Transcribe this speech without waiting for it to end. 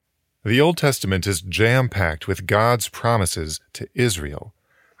The Old Testament is jam-packed with God's promises to Israel.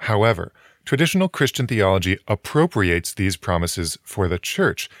 However, traditional Christian theology appropriates these promises for the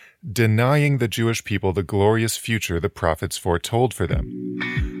church, denying the Jewish people the glorious future the prophets foretold for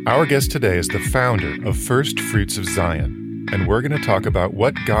them. Our guest today is the founder of First Fruits of Zion, and we're going to talk about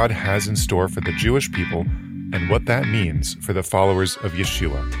what God has in store for the Jewish people and what that means for the followers of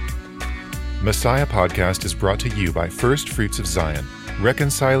Yeshua. Messiah Podcast is brought to you by First Fruits of Zion,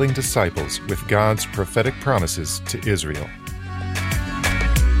 reconciling disciples with God's prophetic promises to Israel.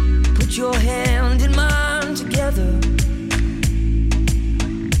 Put your hand in mine together.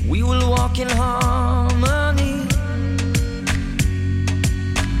 We will walk in harmony.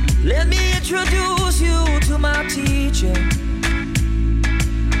 Let me introduce you to my teacher,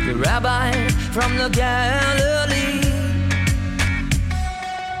 the rabbi from the Galilee.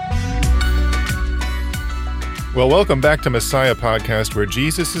 Well, welcome back to Messiah Podcast, where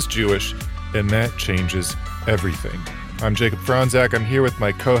Jesus is Jewish, and that changes everything. I'm Jacob Franzak. I'm here with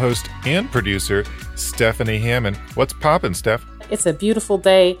my co-host and producer, Stephanie Hammond. What's poppin', Steph? It's a beautiful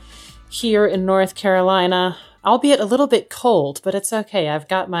day here in North Carolina, albeit a little bit cold, but it's okay. I've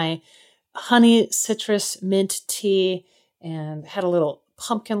got my honey citrus mint tea and had a little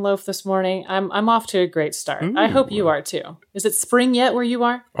pumpkin loaf this morning. I'm off to a great start. Ooh. I hope you are too. Is it spring yet where you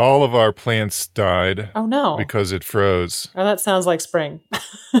are? All of our plants died. Oh no. Because it froze. Oh, that sounds like spring.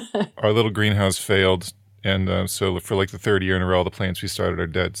 Our little greenhouse failed, and so for like the third year in a row, the plants we started are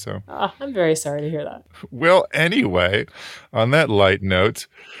dead. So I'm very sorry to hear that. Well, anyway, on that light note,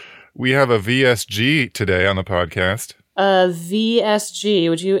 we have a VSG today on the podcast.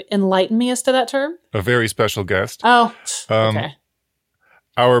 VSG. Would you enlighten me as to that term? A very special guest. Oh, okay.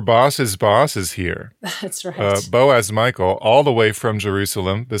 Our boss's boss is here. That's right. Boaz Michael, all the way from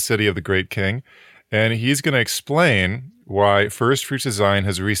Jerusalem, the city of the great king. And he's going to explain why First Fruits of Zion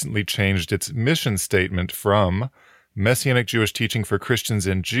has recently changed its mission statement from Messianic Jewish teaching for Christians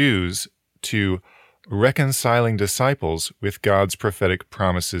and Jews to reconciling disciples with God's prophetic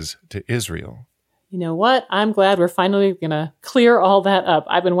promises to Israel. You know what? I'm glad we're finally going to clear all that up.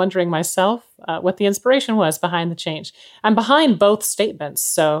 I've been wondering myself what the inspiration was behind the change. I'm behind both statements,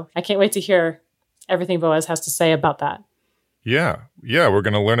 so I can't wait to hear everything Boaz has to say about that. Yeah, we're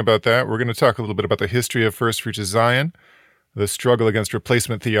going to learn about that. We're going to talk a little bit about the history of First Fruits of Zion, the struggle against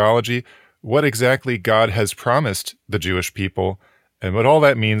replacement theology, what exactly God has promised the Jewish people, and what all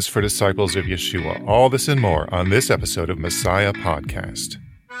that means for disciples of Yeshua. All this and more on this episode of Messiah Podcast.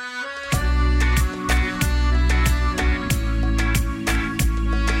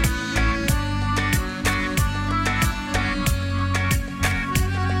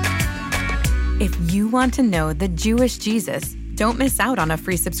 If you want to know the Jewish Jesus, don't miss out on a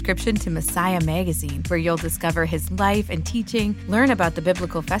free subscription to Messiah Magazine, where you'll discover his life and teaching, learn about the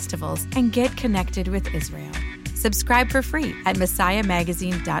biblical festivals, and get connected with Israel. Subscribe for free at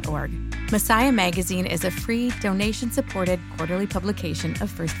messiahmagazine.org. Messiah Magazine is a free, donation-supported quarterly publication of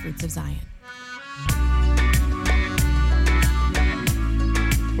First Fruits of Zion.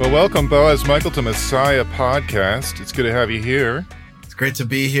 Well, welcome, Boaz Michael, to Messiah Podcast. It's good to have you here. Great to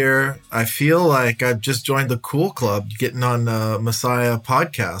be here. I feel like I've just joined the cool club getting on the Messiah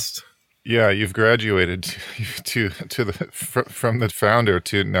Podcast. Yeah, you've graduated from the founder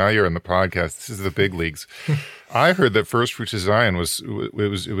to now you're in the podcast. This is the big leagues. I heard that First Fruits of Zion was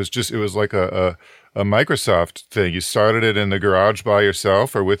like a Microsoft thing. You started it in the garage by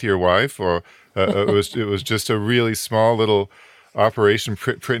yourself or with your wife, or it was just a really small little operation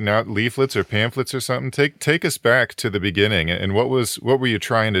printing out leaflets or pamphlets or something. Take us back to the beginning, and what were you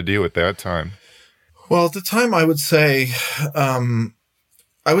trying to do at that time? Well, at the time, I would say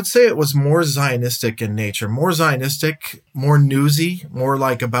it was more Zionistic in nature, more Zionistic, more newsy, more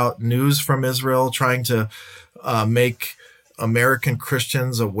like about news from Israel, trying to make American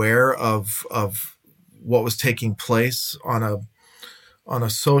Christians aware of what was taking place on a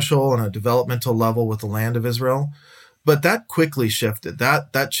social and a developmental level with the land of Israel. But that quickly shifted.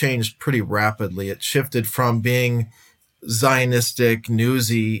 That changed pretty rapidly. It shifted from being Zionistic,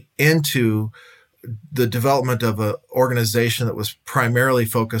 newsy, into the development of an organization that was primarily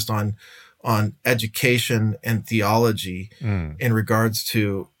focused on education and theology in regards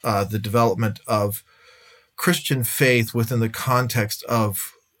to the development of Christian faith within the context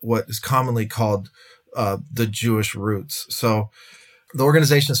of what is commonly called the Jewish roots. So the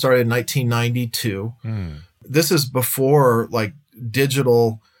organization started in 1992. This is before like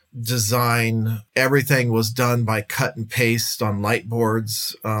digital design. Everything was done by cut and paste on light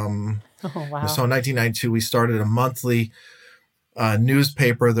boards. Oh, wow. So in 1992, we started a monthly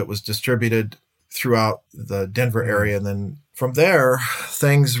newspaper that was distributed throughout the Denver area. And then from there,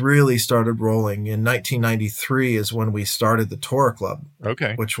 things really started rolling. In 1993 is when we started the Torah Club,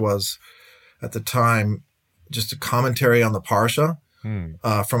 Okay. which was at the time just a commentary on the Parsha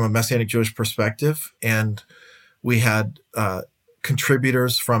from a Messianic Jewish perspective. And we had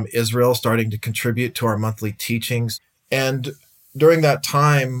contributors from Israel starting to contribute to our monthly teachings. And during that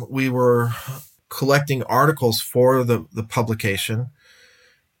time, we were collecting articles for the publication.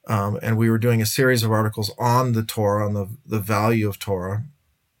 And we were doing a series of articles on the Torah, on the value of Torah.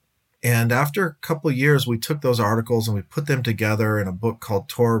 And after a couple of years, we took those articles and we put them together in a book called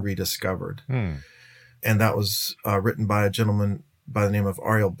Torah Rediscovered. And that was written by a gentleman by the name of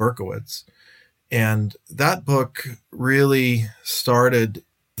Ariel Berkowitz. And that book really started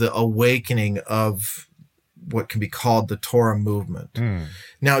the awakening of what can be called the Torah movement.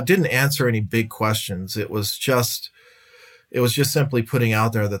 Now, it didn't answer any big questions. It was just simply putting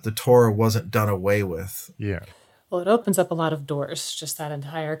out there that the Torah wasn't done away with. Yeah. Well, it opens up a lot of doors, just that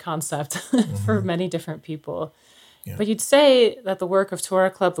entire concept for many different people. Yeah. But you'd say that the work of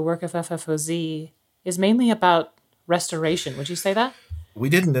Torah Club, the work of FFOZ, is mainly about restoration. Would you say that? We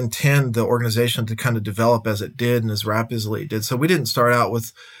didn't intend the organization to kind of develop as it did and as rapidly it did. So we didn't start out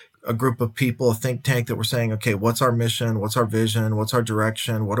with a group of people, a think tank that were saying, okay, what's our mission? What's our vision? What's our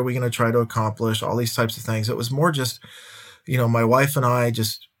direction? What are we going to try to accomplish? All these types of things. It was more just, my wife and I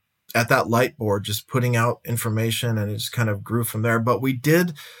just at that light board, just putting out information, and it just kind of grew from there. But we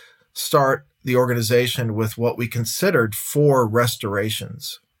did start the organization with what we considered 4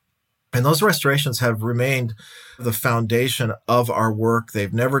 restorations. And those restorations have remained the foundation of our work.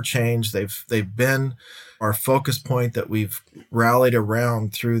 They've never changed. They've been our focus point that we've rallied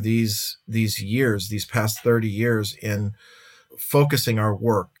around through these years, these past 30 years, in focusing our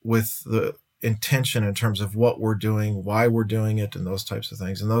work with the intention in terms of what we're doing, why we're doing it, and those types of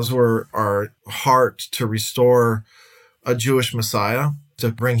things. And those were our heart to restore a Jewish Messiah,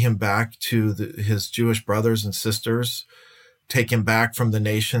 to bring him back to his Jewish brothers and sisters, take him back from the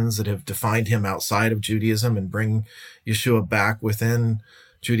nations that have defined him outside of Judaism, and bring Yeshua back within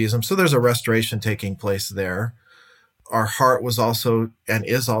Judaism. So there's a restoration taking place there. Our heart was also and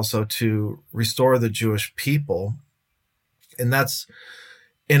is also to restore the Jewish people. And that's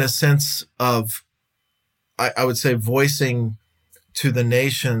in a sense of, I would say, voicing to the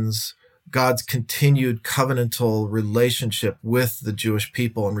nations God's continued covenantal relationship with the Jewish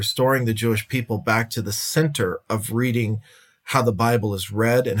people, and restoring the Jewish people back to the center of reading how the Bible is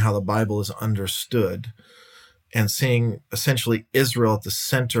read and how the Bible is understood, and seeing essentially Israel at the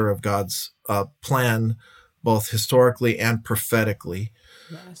center of God's plan, both historically and prophetically.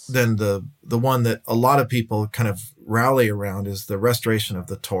 Yes. Then the one that a lot of people kind of rally around is the restoration of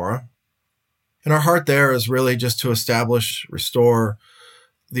the Torah. And our heart there is really just to establish, restore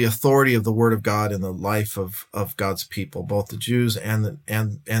the authority of the Word of God in the life of God's people, both the Jews and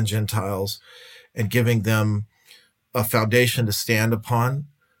Gentiles, and giving them a foundation to stand upon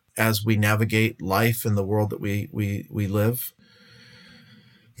as we navigate life in the world that we live.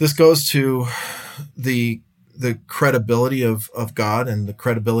 This goes to the credibility of God and the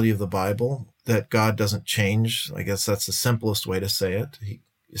credibility of the Bible, that God doesn't change. I guess that's the simplest way to say it. He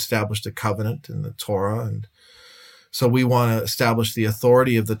established a covenant in the Torah. And so we want to establish the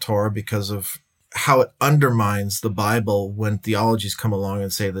authority of the Torah because of how it undermines the Bible when theologies come along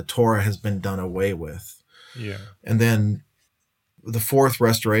and say the Torah has been done away with. Yeah. And then the 4th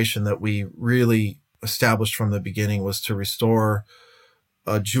restoration that we really established from the beginning was to restore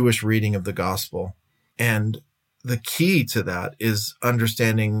a Jewish reading of the gospel. And the key to that is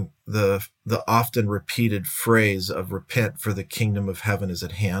understanding the often repeated phrase of repent, for the kingdom of heaven is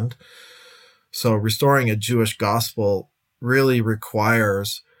at hand. So restoring a Jewish gospel really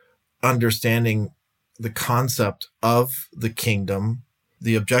requires understanding the concept of the kingdom,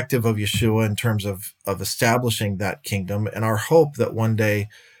 the objective of Yeshua in terms of establishing that kingdom, and our hope that one day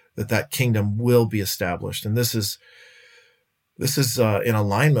that kingdom will be established. And this is in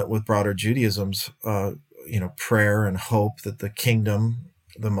alignment with broader Judaism's prayer and hope that the kingdom,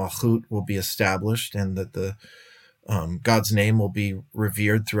 the Malchut, will be established, and that the God's name will be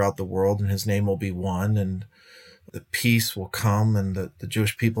revered throughout the world, and his name will be one, and the peace will come, and the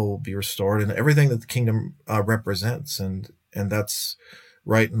Jewish people will be restored, and everything that the kingdom represents. And that's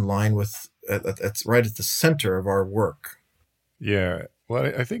right in line with, that's right at the center of our work. Yeah. Well,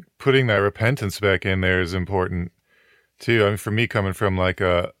 I think putting that repentance back in there is important too. I mean, for me, coming from like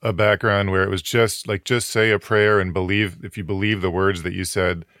a background where it was just say a prayer and believe, if you believe the words that you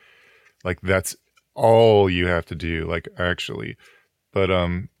said, like that's all you have to do, like actually. But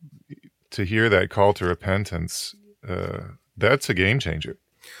to hear that call to repentance, that's a game changer.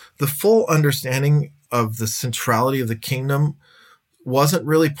 the full understanding of the centrality of the kingdom wasn't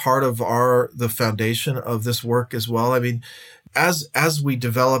really part of the foundation of this work as well. I mean, as we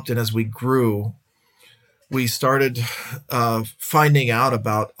developed and as we grew, we started finding out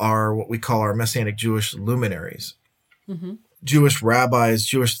about what we call our Messianic Jewish luminaries, Jewish rabbis,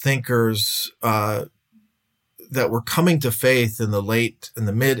 Jewish thinkers that were coming to faith in the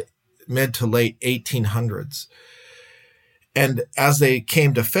mid to late 1800s. And as they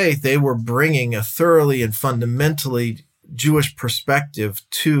came to faith, they were bringing a thoroughly and fundamentally Jewish perspective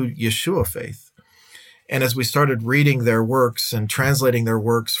to Yeshua faith. And as we started reading their works and translating their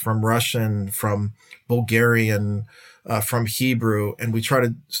works from Russian, from Bulgarian, from Hebrew, and we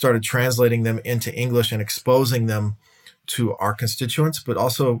started translating them into English and exposing them to our constituents, but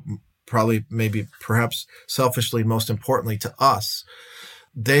also perhaps selfishly, most importantly to us,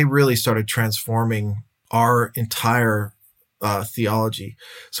 they really started transforming our entire theology.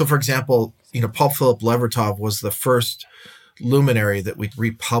 So, for example, Paul Philip Levertov was the first luminary that we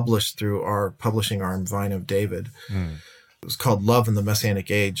republished through our publishing arm, Vine of David. It was called Love in the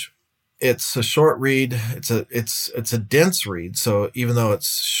Messianic Age. It's a short read. It's a dense read. So even though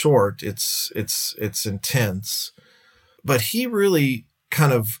it's short, it's intense. But he really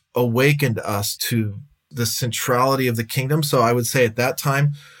kind of awakened us to the centrality of the kingdom. So I would say at that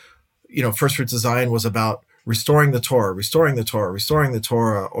time, First Fruits of Zion was about restoring the Torah,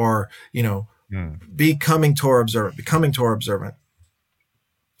 or, becoming Torah observant.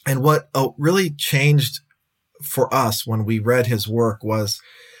 And what really changed for us when we read his work was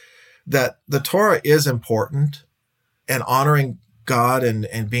that the Torah is important, and honoring God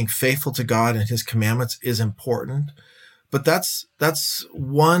and being faithful to God and his commandments is important. But that's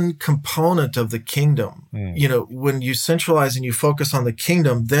one component of the kingdom. When you centralize and you focus on the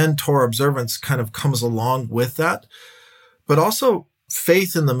kingdom, then Torah observance kind of comes along with that. But also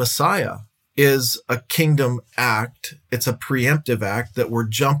faith in the Messiah is a kingdom act. It's a preemptive act that we're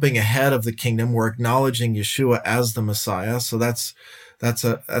jumping ahead of the kingdom. We're acknowledging Yeshua as the Messiah. So that's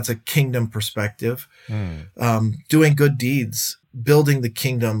a kingdom perspective. Doing good deeds, building the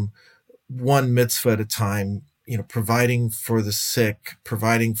kingdom one mitzvah at a time, providing for the sick,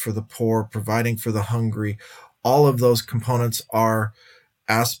 providing for the poor, providing for the hungry. All of those components are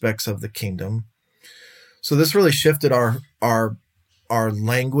aspects of the kingdom. So this really shifted our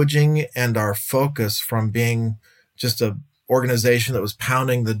languaging and our focus from being just an organization that was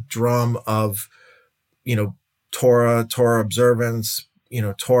pounding the drum of, Torah observance,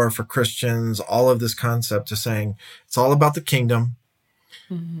 Torah for Christians, all of this concept, to saying it's all about the kingdom.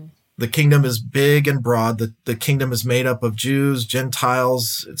 The kingdom is big and broad. The kingdom is made up of Jews,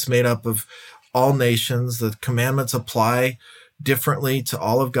 Gentiles. It's made up of all nations. The commandments apply differently to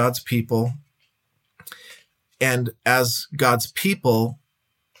all of God's people. And as God's people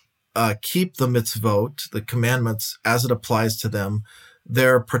keep the mitzvot, the commandments, as it applies to them,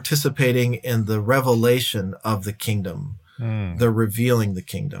 they're participating in the revelation of the kingdom. They're revealing the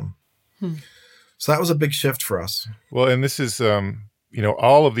kingdom. So that was a big shift for us. Well, and this is...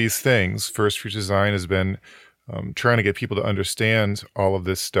 all of these things, First Fruits of Zion has been trying to get people to understand all of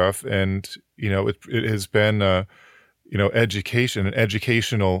this stuff. And, it has been, education, an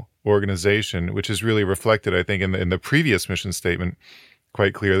educational organization, which is really reflected, I think, in the previous mission statement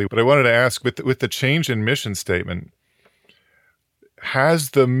quite clearly. But I wanted to ask, with the change in mission statement,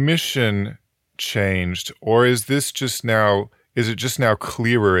 has the mission changed, or is it just now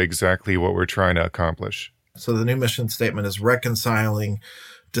clearer exactly what we're trying to accomplish? So the new mission statement is reconciling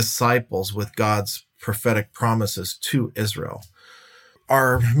disciples with God's prophetic promises to Israel.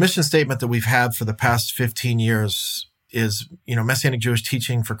 Our mission statement that we've had for the past 15 years is, Messianic Jewish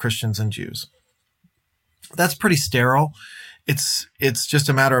teaching for Christians and Jews. That's pretty sterile. It's just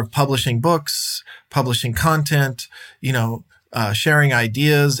a matter of publishing books, publishing content, sharing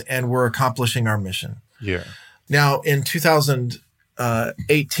ideas, and we're accomplishing our mission. Yeah. Now, in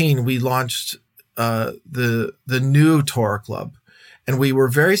 2018, we launched the new Torah Club. And we were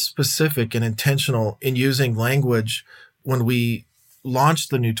very specific and intentional in using language when we launched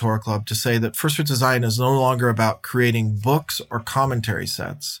the new Torah Club to say that First Fruits of Zion is no longer about creating books or commentary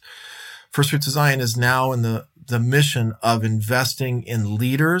sets. First Fruits of Zion is now in the mission of investing in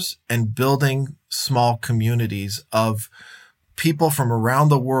leaders and building small communities of people from around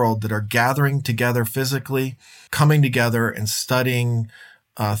the world that are gathering together physically, coming together and studying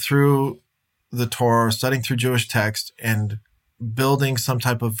through the Torah, studying through Jewish text, and building some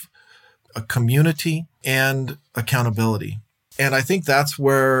type of a community and accountability. And I think that's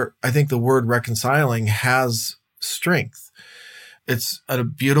where I think the word reconciling has strength. It's a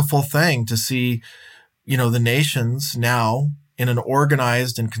beautiful thing to see, the nations now in an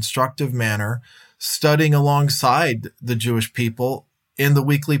organized and constructive manner, studying alongside the Jewish people in the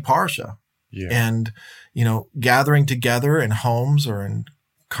weekly parsha. Yeah. And, gathering together in homes or in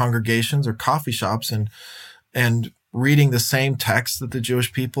congregations or coffee shops and reading the same text that the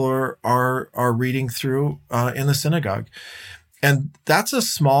Jewish people are reading through in the synagogue. And that's a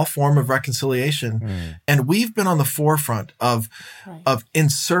small form of reconciliation. And we've been on the forefront of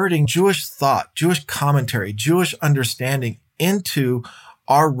inserting Jewish thought, Jewish commentary, Jewish understanding into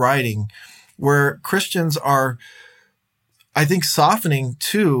our writing, where Christians are, I think, softening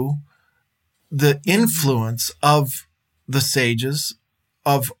to the influence of the sages,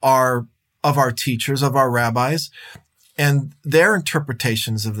 of our teachers, of our rabbis, and their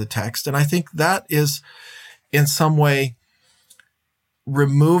interpretations of the text. And I think that is in some way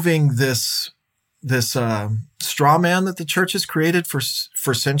removing this straw man that the church has created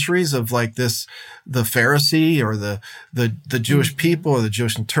for centuries of like this, the Pharisee or the Jewish people or the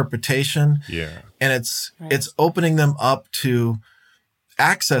Jewish interpretation. Yeah. And it's opening them up to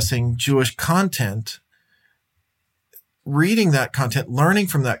accessing Jewish content, reading that content, learning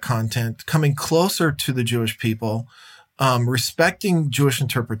from that content, coming closer to the Jewish people, respecting Jewish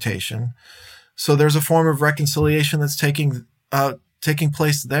interpretation. So there's a form of reconciliation that's taking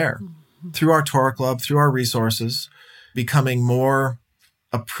place there through our Torah Club, through our resources, becoming more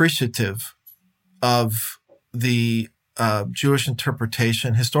appreciative of the Jewish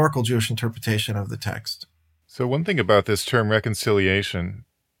interpretation, historical Jewish interpretation of the text. So one thing about this term reconciliation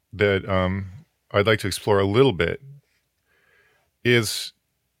that I'd like to explore a little bit is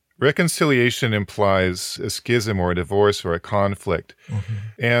reconciliation implies a schism or a divorce or a conflict.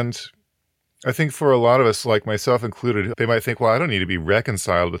 And I think for a lot of us, like myself included, they might think, well, I don't need to be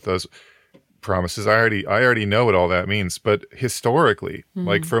reconciled with those promises. I already know what all that means. But historically,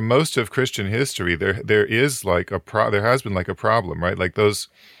 like for most of Christian history, there is like there has been like a problem, right? Like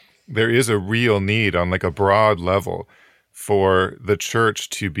there is a real need on like a broad level for the church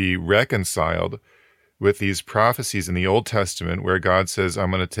to be reconciled with these prophecies in the Old Testament where God says, I'm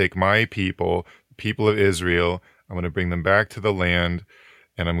going to take my people of Israel, I'm going to bring them back to the land,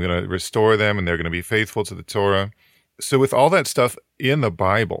 and I'm going to restore them, and they're going to be faithful to the Torah. So with all that stuff in the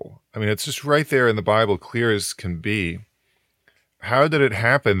Bible, I mean, it's just right there in the Bible, clear as can be. How did it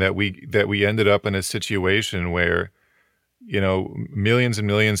happen that we ended up in a situation where, millions and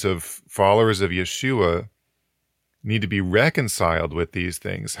millions of followers of Yeshua need to be reconciled with these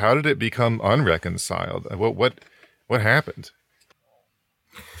things? How did it become unreconciled? What happened?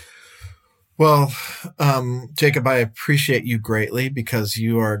 Well, Jacob, I appreciate you greatly because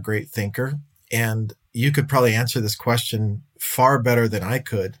you are a great thinker, and you could probably answer this question far better than I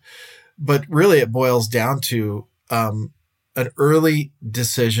could. But really, it boils down to an early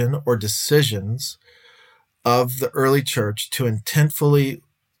decision or decisions of the early church to intentfully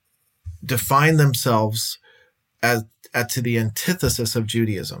define themselves as to the antithesis of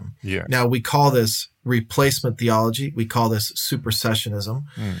Judaism. Yeah. Now, we call this replacement theology. We call this supersessionism.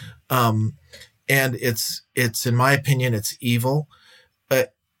 And it's in my opinion, it's evil.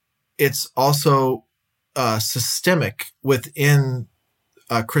 It's also systemic within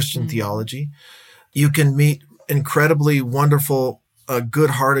Christian theology. You can meet incredibly wonderful,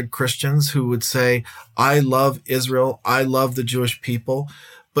 good-hearted Christians who would say, I love Israel, I love the Jewish people,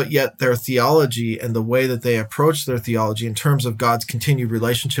 but yet their theology and the way that they approach their theology in terms of God's continued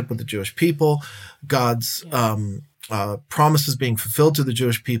relationship with the Jewish people, God's promises being fulfilled to the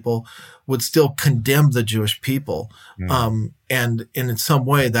Jewish people, would still condemn the Jewish people. And in some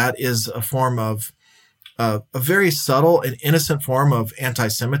way, that is a form of a very subtle and innocent form of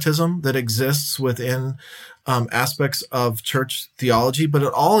anti-Semitism that exists within aspects of church theology, but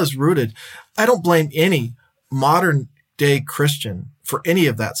it all is rooted. I don't blame any modern day Christian for any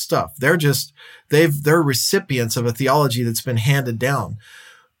of that stuff. They're recipients of a theology that's been handed down.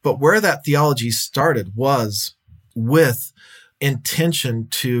 But where that theology started was with intention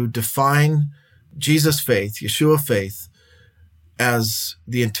to define Jesus faith, Yeshua faith, as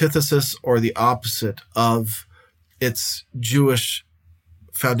the antithesis or the opposite of its Jewish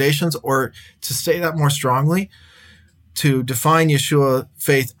foundations, or to say that more strongly, to define Yeshua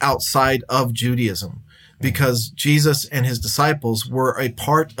faith outside of Judaism, because Jesus and his disciples were a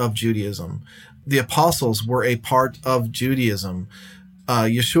part of Judaism. The apostles were a part of Judaism.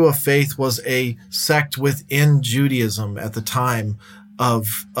 Yeshua faith was a sect within Judaism at the time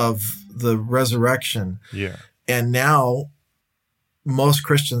of the resurrection. Yeah. And now most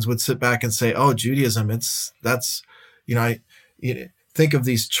Christians would sit back and say, oh, Judaism, think of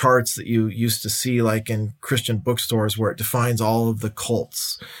these charts that you used to see like in Christian bookstores where it defines all of the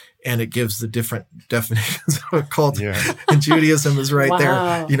cults. and it gives the different definitions of a cult. Yeah. And Judaism is right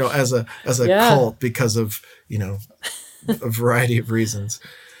Wow. there, as a cult because of, a variety of reasons.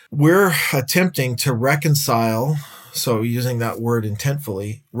 We're attempting to reconcile, so using that word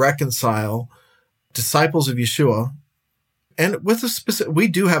intentfully, reconcile disciples of Yeshua, and with we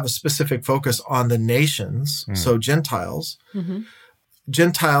do have a specific focus on the nations, so Gentiles,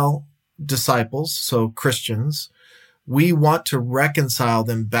 Gentile disciples, so Christians. We want to reconcile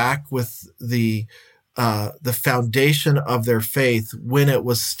them back with the foundation of their faith when it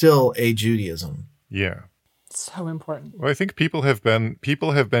was still a Judaism. Yeah. So important. Well, I think people have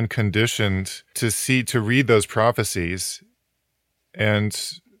been conditioned to read those prophecies and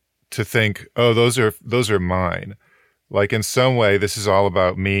to think, oh, those are mine. Like in some way, this is all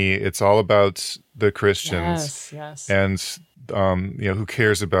about me. It's all about the Christians. Yes. And who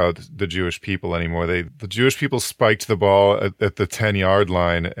cares about the Jewish people anymore? The Jewish people spiked the ball at the 10-yard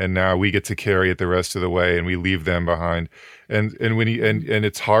line, and now we get to carry it the rest of the way, and we leave them behind. And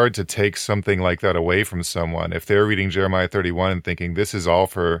it's hard to take something like that away from someone if they're reading Jeremiah 31 and thinking this is all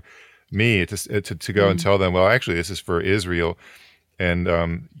for me. To go and tell them, well, actually, this is for Israel,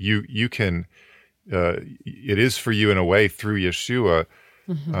 and you can. It is for you in a way through Yeshua,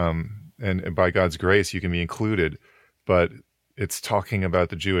 and by God's grace, you can be included, but it's talking about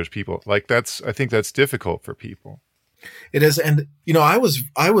the Jewish people. I think that's difficult for people. It is. And, I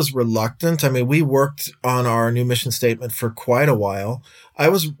was reluctant. I mean, we worked on our new mission statement for quite a while. I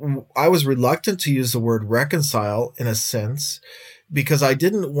was reluctant to use the word reconcile in a sense, because I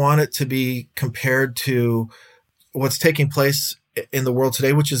didn't want it to be compared to what's taking place in the world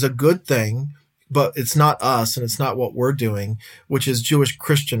today, which is a good thing, but it's not us and it's not what we're doing, which is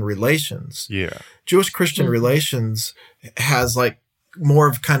Jewish-Christian relations. Yeah. Jewish-Christian relations has more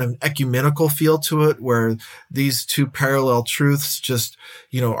of kind of an ecumenical feel to it, where these two parallel truths just,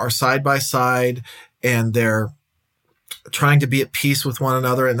 are side by side, and they're trying to be at peace with one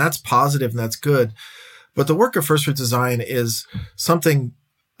another. And that's positive and that's good. But the work of First Fruits of Zion is something,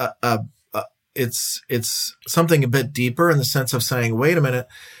 it's something a bit deeper, in the sense of saying, wait a minute,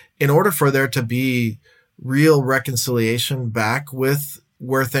 in order for there to be real reconciliation back with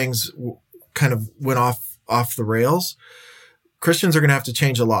where things kind of went off the rails, Christians are going to have to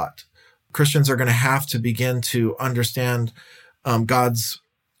change a lot. Christians are going to have to begin to understand God's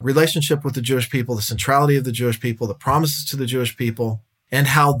relationship with the Jewish people, the centrality of the Jewish people, the promises to the Jewish people, and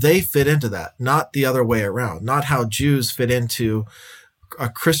how they fit into that, not the other way around, not how Jews fit into a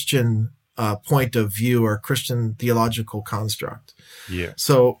Christian point of view or Christian theological construct. Yeah.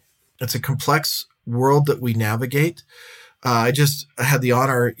 So it's a complex world that we navigate. I had the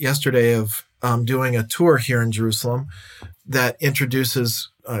honor yesterday of doing a tour here in Jerusalem that introduces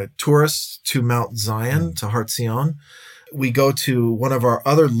tourists to Mount Zion, to Har Zion. We go to one of our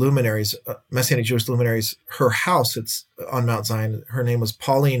other luminaries, Messianic Jewish luminaries, her house. It's on Mount Zion. Her name was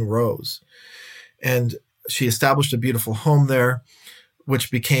Pauline Rose. And she established a beautiful home there, which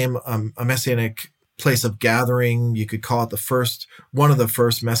became a Messianic place of gathering. You could call it one of the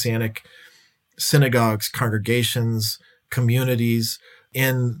first Messianic synagogues, congregations, communities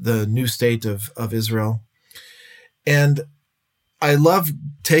in the new state of Israel. And I love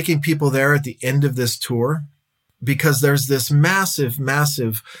taking people there at the end of this tour, because there's this massive,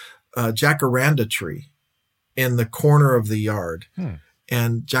 massive jacaranda tree in the corner of the yard.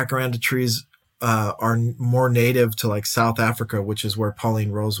 And jacaranda trees are more native to South Africa, which is where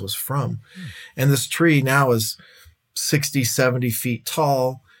Pauline Rose was from. And this tree now is 60, 70 feet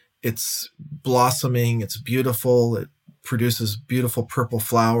tall. It's blossoming. It's beautiful. It produces beautiful purple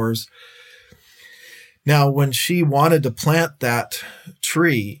flowers. Now, when she wanted to plant that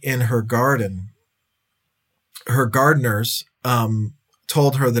tree in her garden, her gardeners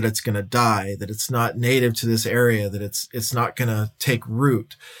told her that it's going to die, that it's not native to this area, that it's not going to take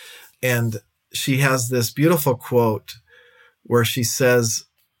root. And she has this beautiful quote where she says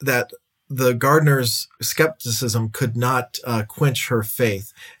that the gardener's skepticism could not quench her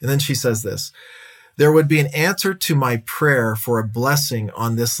faith. And then she says this: "There would be an answer to my prayer for a blessing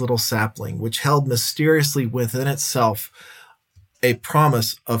on this little sapling, which held mysteriously within itself a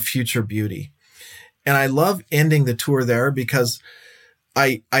promise of future beauty." And I love ending the tour there, because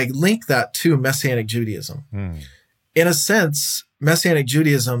I link that to Messianic Judaism. In a sense, Messianic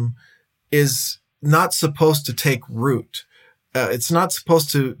Judaism is not supposed to take root. It's not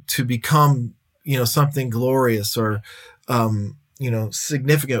supposed to become, something glorious or,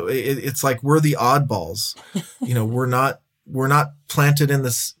 significant. It's like we're the oddballs. We're not planted in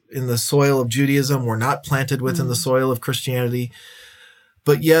the soil of Judaism. We're not planted within the soil of Christianity.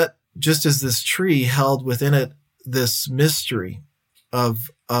 But yet, just as this tree held within it this mystery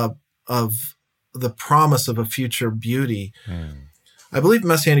of the promise of a future beauty. Mm. I believe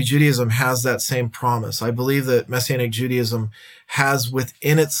Messianic Judaism has that same promise. I believe that Messianic Judaism has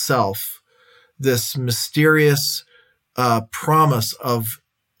within itself this mysterious promise of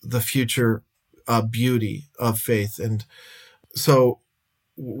the future beauty of faith. And so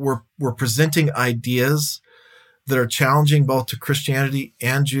we're presenting ideas that are challenging both to Christianity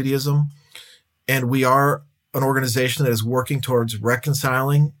and Judaism. And we are an organization that is working towards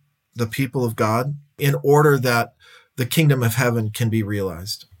reconciling the people of God in order that the kingdom of heaven can be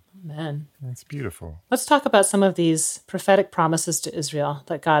realized. Amen. That's beautiful. Let's talk about some of these prophetic promises to Israel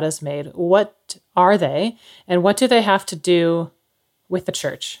that God has made. What are they, and what do they have to do with the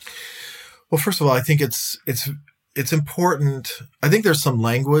church? Well, first of all, I think it's important. I think there's some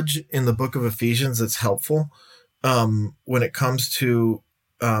language in the book of Ephesians that's helpful when it comes to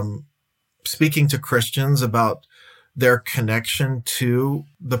speaking to Christians about their connection to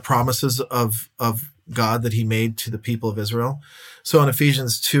the promises of God that he made to the people of Israel. So in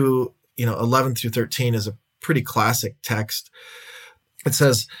Ephesians 2, 11 through 13 is a pretty classic text. It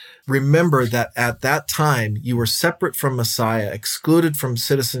says, "Remember that at that time you were separate from Messiah, excluded from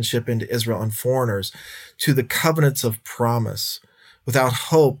citizenship into Israel and foreigners to the covenants of promise, without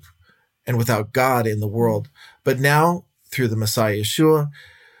hope and without God in the world. But now, through the Messiah Yeshua,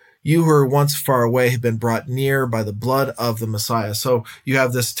 you who were once far away have been brought near by the blood of the Messiah." So you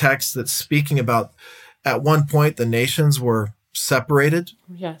have this text that's speaking about, at one point, the nations were separated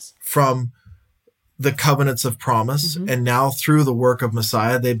Yes. from the covenants of promise. Mm-hmm. And now through the work of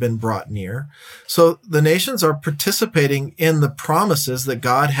Messiah, they've been brought near. So the nations are participating in the promises that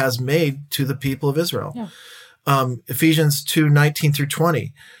God has made to the people of Israel. Yeah. Ephesians 2, 19 through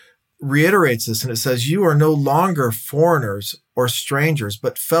 20 reiterates this, and it says, "You are no longer foreigners or strangers,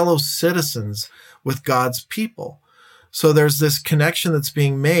 but fellow citizens with God's people." So there's this connection that's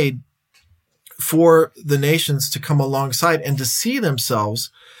being made for the nations to come alongside and to see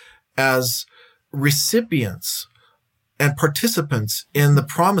themselves as recipients and participants in the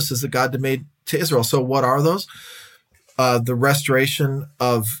promises that God had made to Israel. So what are those? The restoration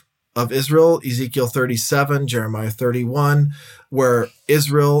of Israel, Ezekiel 37, Jeremiah 31, where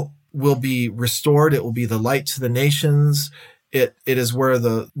Israel will be restored. It will be the light to the nations. It is where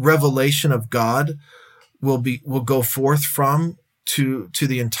the revelation of God will go forth from to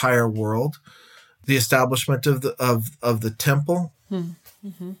the entire world. The establishment of the temple,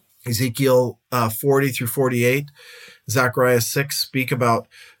 Mm-hmm. Ezekiel 40 through 48, Zechariah 6 speak about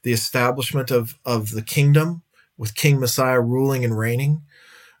the establishment of the kingdom with King Messiah ruling and reigning.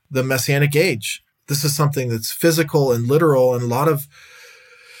 The Messianic age. This is something that's physical and literal, and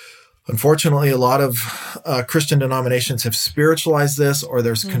unfortunately, a lot of Christian denominations have spiritualized this, or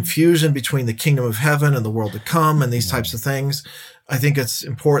there's confusion between the kingdom of heaven and the world to come and these types of things. I think it's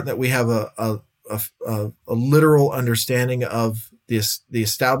important that we have a literal understanding of the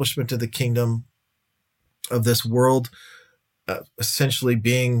establishment of the kingdom of this world, essentially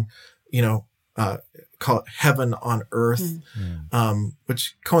being, call it heaven on earth,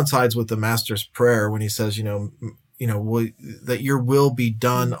 which coincides with the Master's prayer when he says, that your will be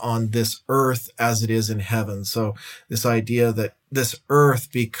done on this earth as it is in heaven. So this idea that this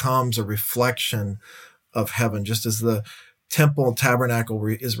earth becomes a reflection of heaven, just as the temple tabernacle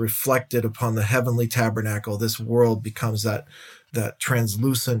is reflected upon the heavenly tabernacle, this world becomes that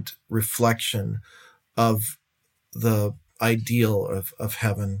translucent reflection of the ideal of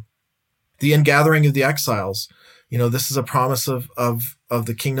heaven. The ingathering of the exiles, this is a promise of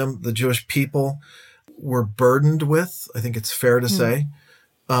the kingdom. The Jewish people were burdened with, I think it's fair to say,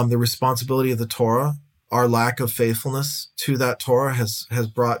 the responsibility of the Torah. Our lack of faithfulness to that Torah has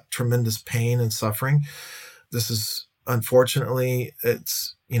brought tremendous pain and suffering. This is, unfortunately,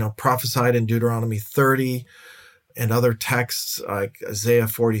 it's, prophesied in Deuteronomy 30 and other texts like Isaiah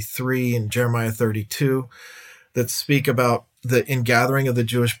 43 and Jeremiah 32 that speak about the ingathering of the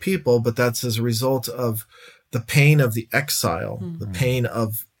Jewish people, but that's as a result of the pain of the exile, the pain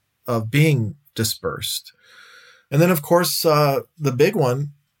of being dispersed. And then, of course, the big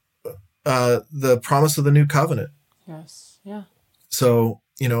one, the promise of the new covenant. Yes. Yeah. So,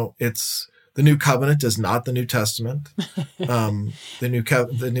 it's the new covenant is not the New Testament. The new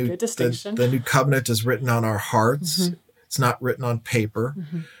covenant is written on our hearts. Mm-hmm. It's not written on paper,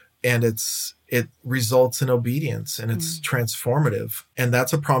 and it results in obedience, and it's transformative. And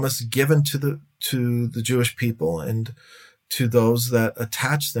that's a promise given to the Jewish people and to those that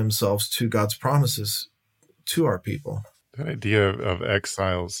attach themselves to God's promises to our people. That idea of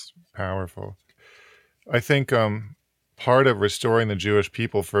exile's powerful. I think part of restoring the Jewish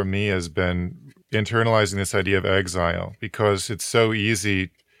people for me has been internalizing this idea of exile, because it's so easy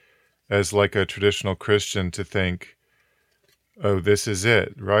as like a traditional Christian to think, oh, this is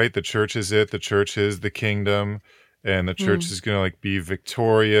it, right? The church is it. The church is the kingdom, and the church is going to like be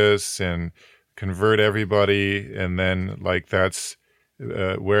victorious and convert everybody. And then like that's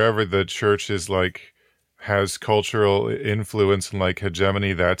wherever the church is like has cultural influence and like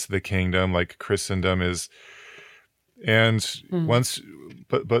hegemony, that's the kingdom, like Christendom is. And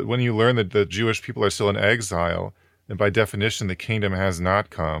but when you learn that the Jewish people are still in exile, and by definition the kingdom has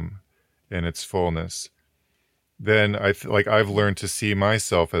not come in its fullness, then I've learned to see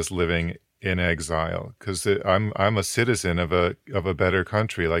myself as living in exile, because I'm a citizen of a better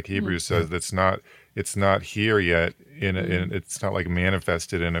country, like Hebrews says. That's not, it's not here yet. It's not like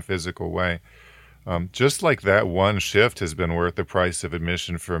manifested in a physical way. Just like that one shift has been worth the price of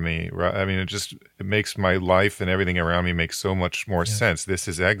admission for me. Right? I mean, it makes my life and everything around me make so much more sense. This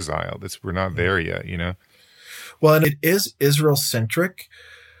is exile. We're not there yet, you know? Well, and it is Israel-centric,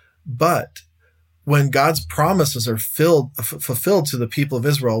 but when God's promises are fulfilled to the people of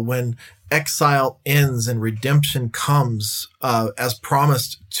Israel, when exile ends and redemption comes as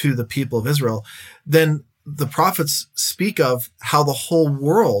promised to the people of Israel, then the prophets speak of how the whole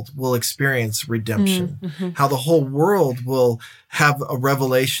world will experience redemption, how the whole world will have a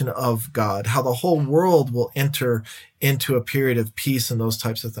revelation of God, how the whole world will enter into a period of peace and those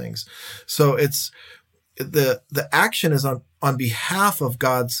types of things. So it's the action is on behalf of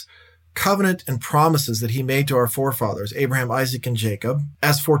God's covenant and promises that he made to our forefathers, Abraham, Isaac, and Jacob,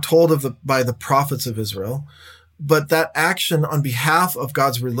 as foretold by the prophets of Israel. But that action on behalf of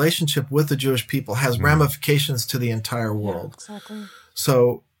God's relationship with the Jewish people has ramifications to the entire world. Yeah, exactly.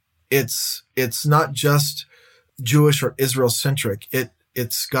 So it's not just Jewish or Israel-centric.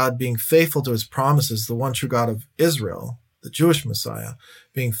 It's God being faithful to his promises, the one true God of Israel, the Jewish Messiah,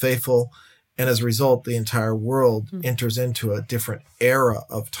 being faithful. And as a result, the entire world enters into a different era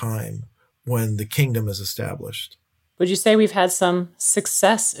of time when the kingdom is established. Would you say we've had some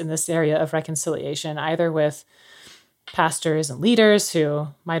success in this area of reconciliation, either with pastors and leaders who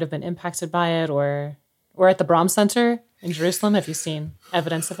might have been impacted by it, or at the Brahm Center in Jerusalem? Have you seen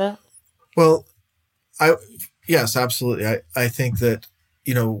evidence of it? Well, yes, absolutely. I think that,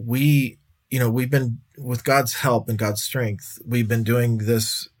 we've been, with God's help and God's strength, we've been doing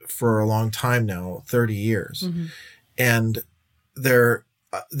this for a long time now, 30 years. And there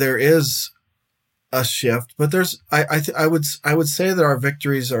is a shift, but I would say that our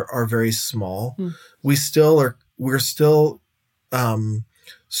victories are very small. We're still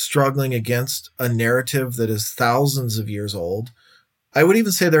struggling against a narrative that is thousands of years old. I would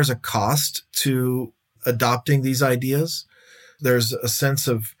even say there's a cost to adopting these ideas. There's a sense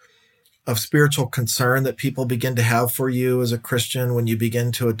of spiritual concern that people begin to have for you as a Christian when you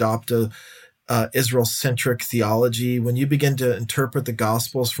begin to adopt a Israel-centric theology. When you begin to interpret the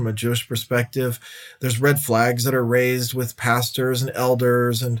Gospels from a Jewish perspective, there's red flags that are raised with pastors and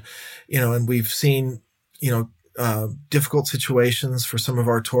elders, and we've seen difficult situations for some of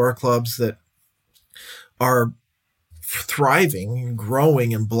our Torah clubs that are thriving,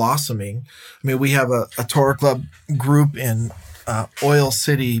 growing, and blossoming. I mean, we have a Torah club group in Oil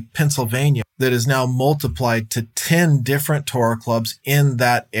City, Pennsylvania, that is now multiplied to 10 different Torah clubs in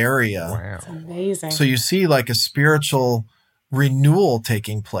that area. Wow. That's amazing. So you see like a spiritual renewal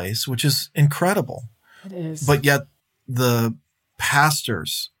taking place, which is incredible. It is. But yet the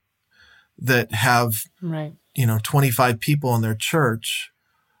pastors that have, 25 people in their church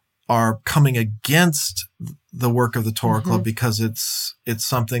are coming against the work of the Torah club because it's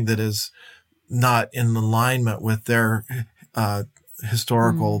something that is not in alignment with their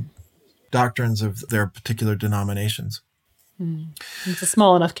historical doctrines of their particular denominations. It's a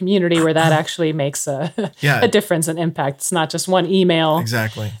small enough community where that actually makes a difference and impact. It's not just one email.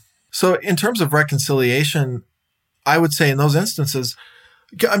 Exactly. So in terms of reconciliation, I would say in those instances,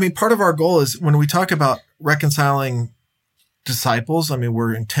 part of our goal is when we talk about reconciling disciples,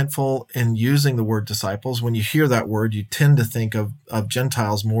 we're intentful in using the word disciples. When you hear that word, you tend to think of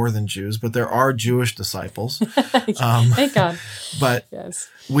Gentiles more than Jews, but there are Jewish disciples. Thank God. But yes.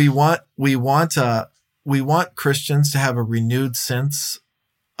 we want Christians to have a renewed sense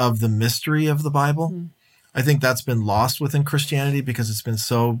of the mystery of the Bible. I think that's been lost within Christianity because it's been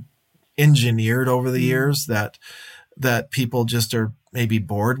so engineered over the years that people just are maybe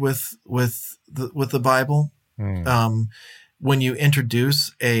bored with the Bible. When you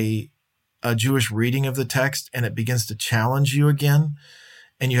introduce a Jewish reading of the text and it begins to challenge you again,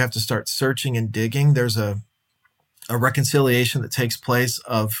 and you have to start searching and digging, there's a reconciliation that takes place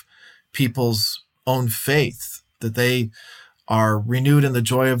of people's own faith that they are renewed in the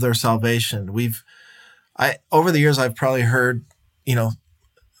joy of their salvation. Over the years, I've probably heard,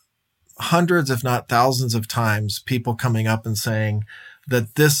 hundreds, if not thousands of times, people coming up and saying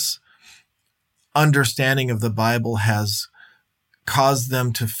that this understanding of the Bible has caused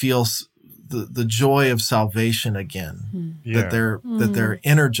them to feel the joy of salvation again, that they're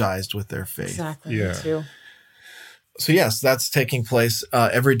energized with their faith. Exactly. Yeah. Me too. So yes, that's taking place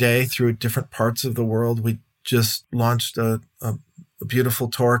every day through different parts of the world. We just launched a beautiful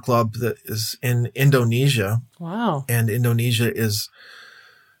Torah club that is in Indonesia. Wow. And Indonesia is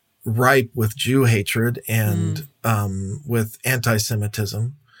ripe with Jew hatred and with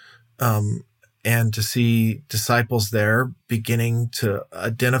anti-Semitism. And to see disciples there beginning to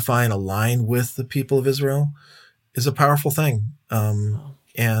identify and align with the people of Israel is a powerful thing.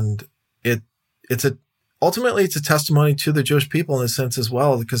 And ultimately it's a testimony to the Jewish people in a sense as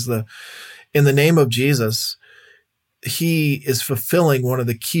well, because in the name of Jesus, he is fulfilling one of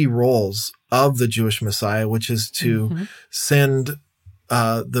the key roles of the Jewish Messiah, which is to send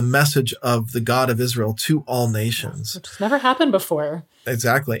the message of the God of Israel to all nations. Which has never happened before.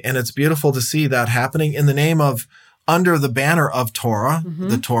 Exactly. And it's beautiful to see that happening in the name of, under the banner of Torah,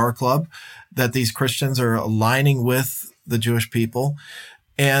 the Torah Club, that these Christians are aligning with the Jewish people.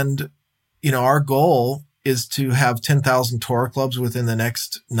 And, our goal is to have 10,000 Torah clubs within the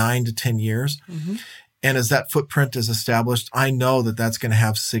next 9 to 10 years. And as that footprint is established, I know that that's going to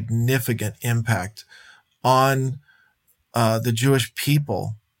have significant impact on the Jewish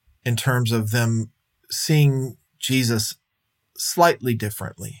people in terms of them seeing Jesus slightly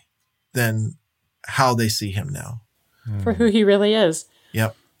differently than how they see him now. For who he really is.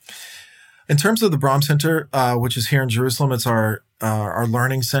 Yep. In terms of the Brahm Center, which is here in Jerusalem, it's our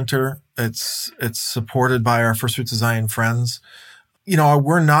learning center. It's supported by our First Fruits of Zion friends.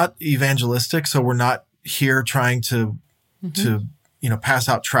 We're not evangelistic, so we're not here trying to pass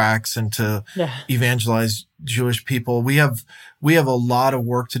out tracts and to evangelize Jewish people. We have a lot of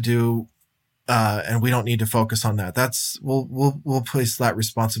work to do, and we don't need to focus on that. We'll place that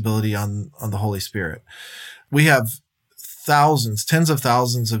responsibility on the Holy Spirit. We have thousands, tens of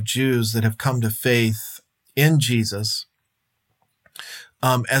thousands of Jews that have come to faith in Jesus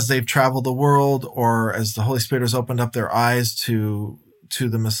as they've traveled the world, or as the Holy Spirit has opened up their eyes to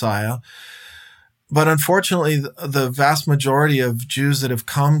the Messiah. But unfortunately, the vast majority of Jews that have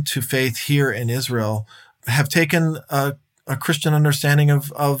come to faith here in Israel have taken a Christian understanding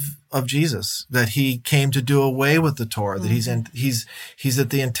of Jesus, that he came to do away with the Torah, that he's at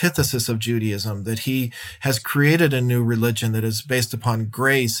the antithesis of Judaism, that he has created a new religion that is based upon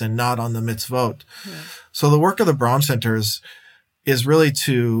grace and not on the mitzvot. Yeah. So the work of the Brahm Center is really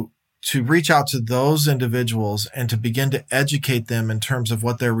to reach out to those individuals and to begin to educate them in terms of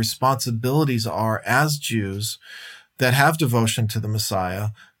what their responsibilities are as Jews that have devotion to the Messiah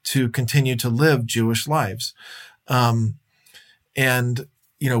to continue to live Jewish lives. And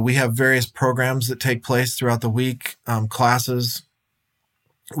we have various programs that take place throughout the week, classes.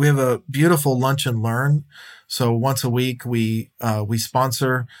 We have a beautiful lunch and learn. So once a week, we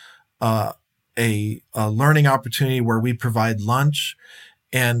sponsor a learning opportunity where we provide lunch,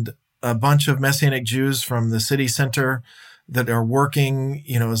 and a bunch of Messianic Jews from the city center that are working,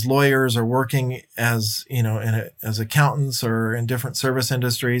 as lawyers, or working as, as accountants or in different service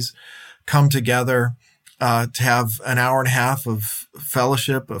industries, come together to have an hour and a half of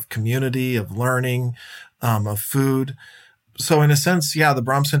fellowship, of community, of learning, of food. So in a sense, the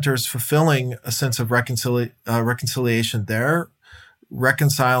Brahm Center is fulfilling a sense of reconciliation there,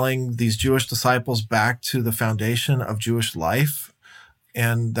 reconciling these Jewish disciples back to the foundation of Jewish life.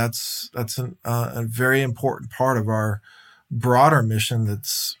 And that's a very important part of our broader mission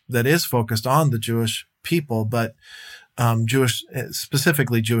that is focused on the Jewish people, but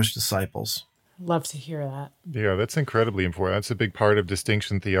specifically Jewish disciples. Love to hear that. Yeah, that's incredibly important. That's a big part of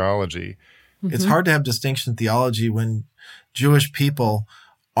distinction theology. It's hard to have distinction theology when Jewish people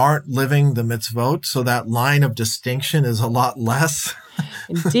aren't living the mitzvot, so that line of distinction is a lot less.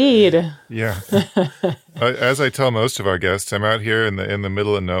 Indeed. Yeah. As I tell most of our guests, I'm out here in the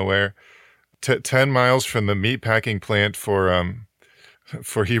middle of nowhere, 10 miles from the meatpacking plant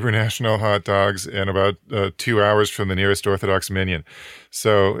for Hebrew National hot dogs, and about 2 hours from the nearest Orthodox minyan.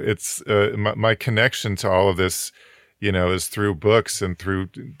 So it's my connection to all of this, is through books and through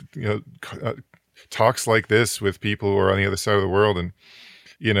talks like this with people who are on the other side of the world. And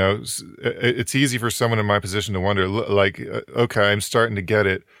it's easy for someone in my position to wonder, okay, I'm starting to get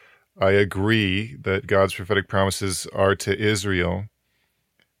it. I agree that God's prophetic promises are to Israel.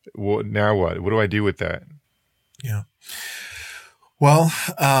 Now what? What do I do with that? Yeah. Well,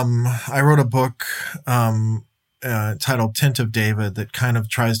 I wrote a book titled Tint of David that kind of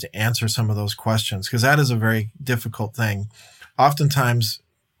tries to answer some of those questions, because that is a very difficult thing. Oftentimes,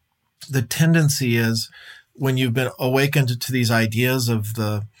 the tendency is when you've been awakened to these ideas of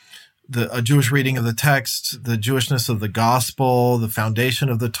a Jewish reading of the text, the Jewishness of the gospel, the foundation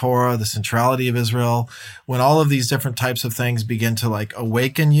of the Torah, the centrality of Israel, when all of these different types of things begin to like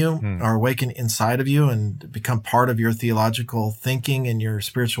awaken you or awaken inside of you and become part of your theological thinking and your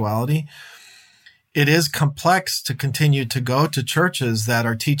spirituality, it is complex to continue to go to churches that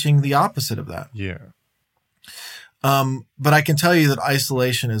are teaching the opposite of that. Yeah. But I can tell you that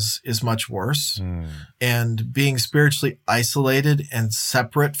isolation is much worse. And being spiritually isolated and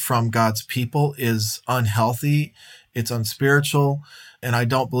separate from God's people is unhealthy. It's unspiritual. And I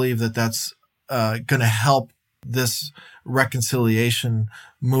don't believe that that's going to help this reconciliation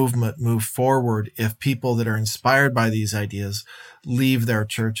movement move forward if people that are inspired by these ideas leave their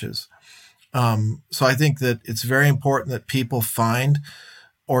churches. So I think that it's very important that people find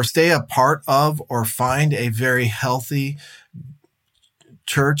or stay a part of or find a very healthy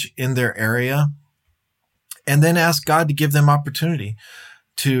church in their area, and then ask God to give them opportunity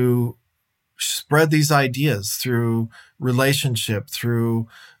to spread these ideas through relationship, through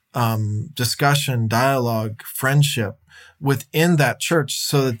discussion, dialogue, friendship within that church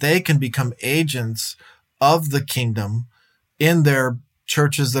so that they can become agents of the kingdom in their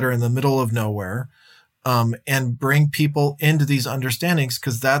churches that are in the middle of nowhere. And bring people into these understandings,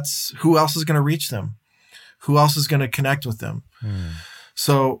 because that's who else is going to reach them, who else is going to connect with them.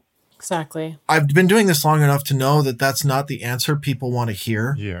 So exactly, I've been doing this long enough to know that that's not the answer people want to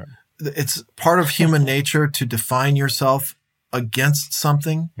hear. Yeah, it's part of human nature to define yourself against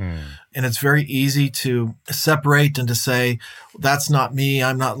something, and it's very easy to separate and to say, "That's not me.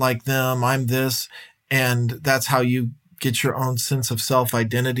 I'm not like them. I'm this," and that's how you get your own sense of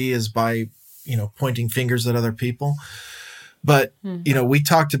self-identity, is by pointing fingers at other people. But, we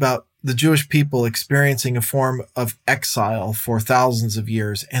talked about the Jewish people experiencing a form of exile for thousands of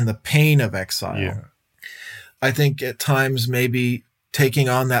years and the pain of exile. Yeah. I think at times maybe taking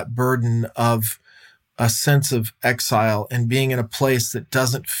on that burden of a sense of exile and being in a place that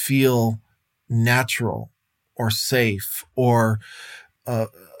doesn't feel natural or safe or a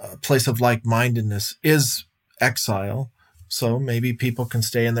place of like-mindedness is exile. So maybe people can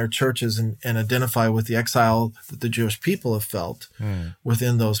stay in their churches and identify with the exile that the Jewish people have felt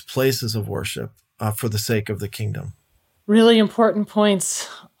within those places of worship for the sake of the kingdom. Really important points,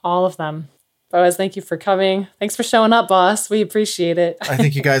 all of them. Boaz, thank you for coming. Thanks for showing up, boss. We appreciate it. I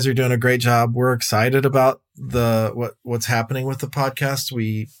think you guys are doing a great job. We're excited about what's happening with the podcast.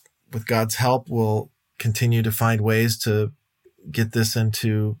 We, with God's help, will continue to find ways to get this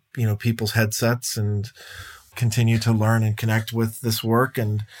into people's headsets and continue to learn and connect with this work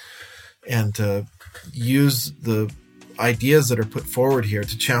and to use the ideas that are put forward here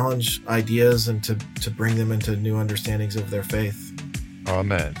to challenge ideas and to bring them into new understandings of their faith.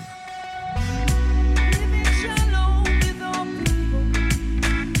 Amen.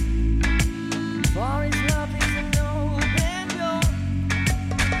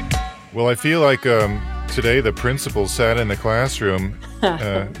 Well, I feel like today the principal sat in the classroom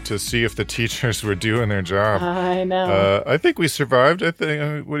to see if the teachers were doing their job. I know. I think we survived. What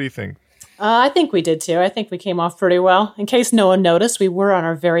do you think? I think we did too. I think we came off pretty well. In case no one noticed, we were on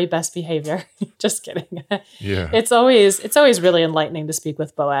our very best behavior. Just kidding. Yeah. It's always really enlightening to speak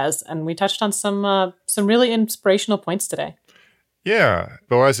with Boaz, and we touched on some really inspirational points today. Yeah.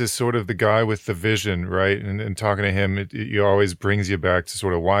 Boaz is sort of the guy with the vision, right? And talking to him, it always brings you back to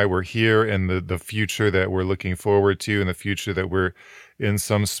sort of why we're here and the future that we're looking forward to and the future that we're in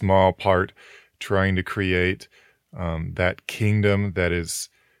some small part trying to create, that kingdom that is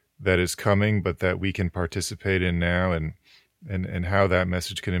coming, but that we can participate in now and how that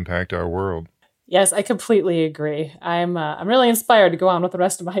message can impact our world. Yes, I completely agree. I'm really inspired to go on with the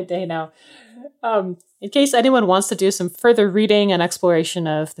rest of my day now. In case anyone wants to do some further reading and exploration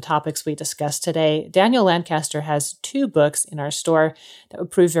of the topics we discussed today, Daniel Lancaster has 2 books in our store that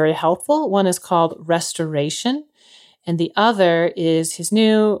would prove very helpful. One is called Restoration, and the other is his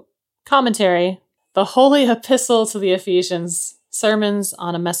new commentary, The Holy Epistle to the Ephesians, Sermons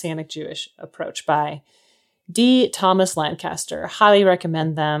on a Messianic Jewish Approach by D. Thomas Lancaster. Highly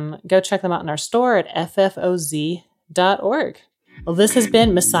recommend them. Go check them out in our store at ffoz.org. Well, this has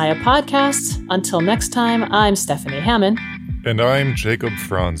been Messiah Podcast. Until next time, I'm Stephanie Hammond. And I'm Jacob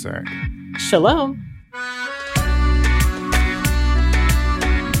Franzak. Shalom.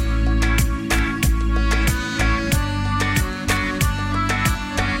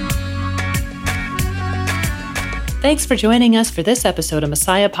 Thanks for joining us for this episode of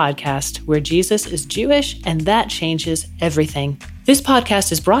Messiah Podcast, where Jesus is Jewish and that changes everything. This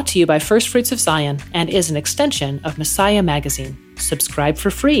podcast is brought to you by First Fruits of Zion and is an extension of Messiah Magazine. Subscribe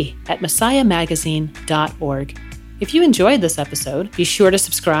for free at messiahmagazine.org. If you enjoyed this episode, be sure to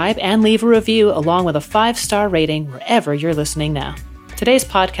subscribe and leave a review along with a 5-star rating wherever you're listening now. Today's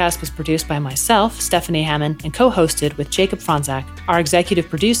podcast was produced by myself, Stephanie Hammond, and co-hosted with Jacob Franzak. Our executive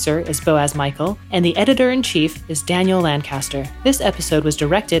producer is Boaz Michael, and the editor-in-chief is Daniel Lancaster. This episode was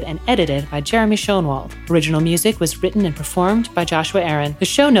directed and edited by Jeremy Schoenwald. Original music was written and performed by Joshua Aaron. The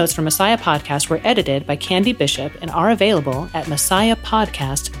show notes for Messiah Podcast were edited by Candy Bishop and are available at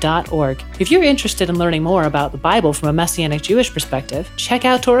messiahpodcast.org. If you're interested in learning more about the Bible from a Messianic Jewish perspective, check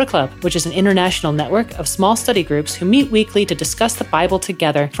out Torah Club, which is an international network of small study groups who meet weekly to discuss the Bible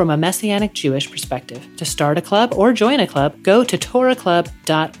together from a Messianic Jewish perspective. To start a club or join a club, go to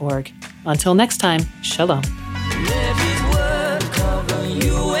torahclub.org. Until next time, shalom. Let his word cover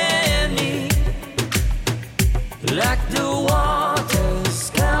you and me, like the waters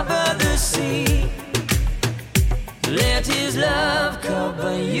cover the sea. Let his love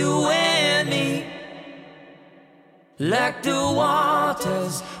cover you and me, like the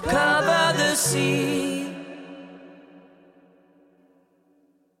waters cover the sea.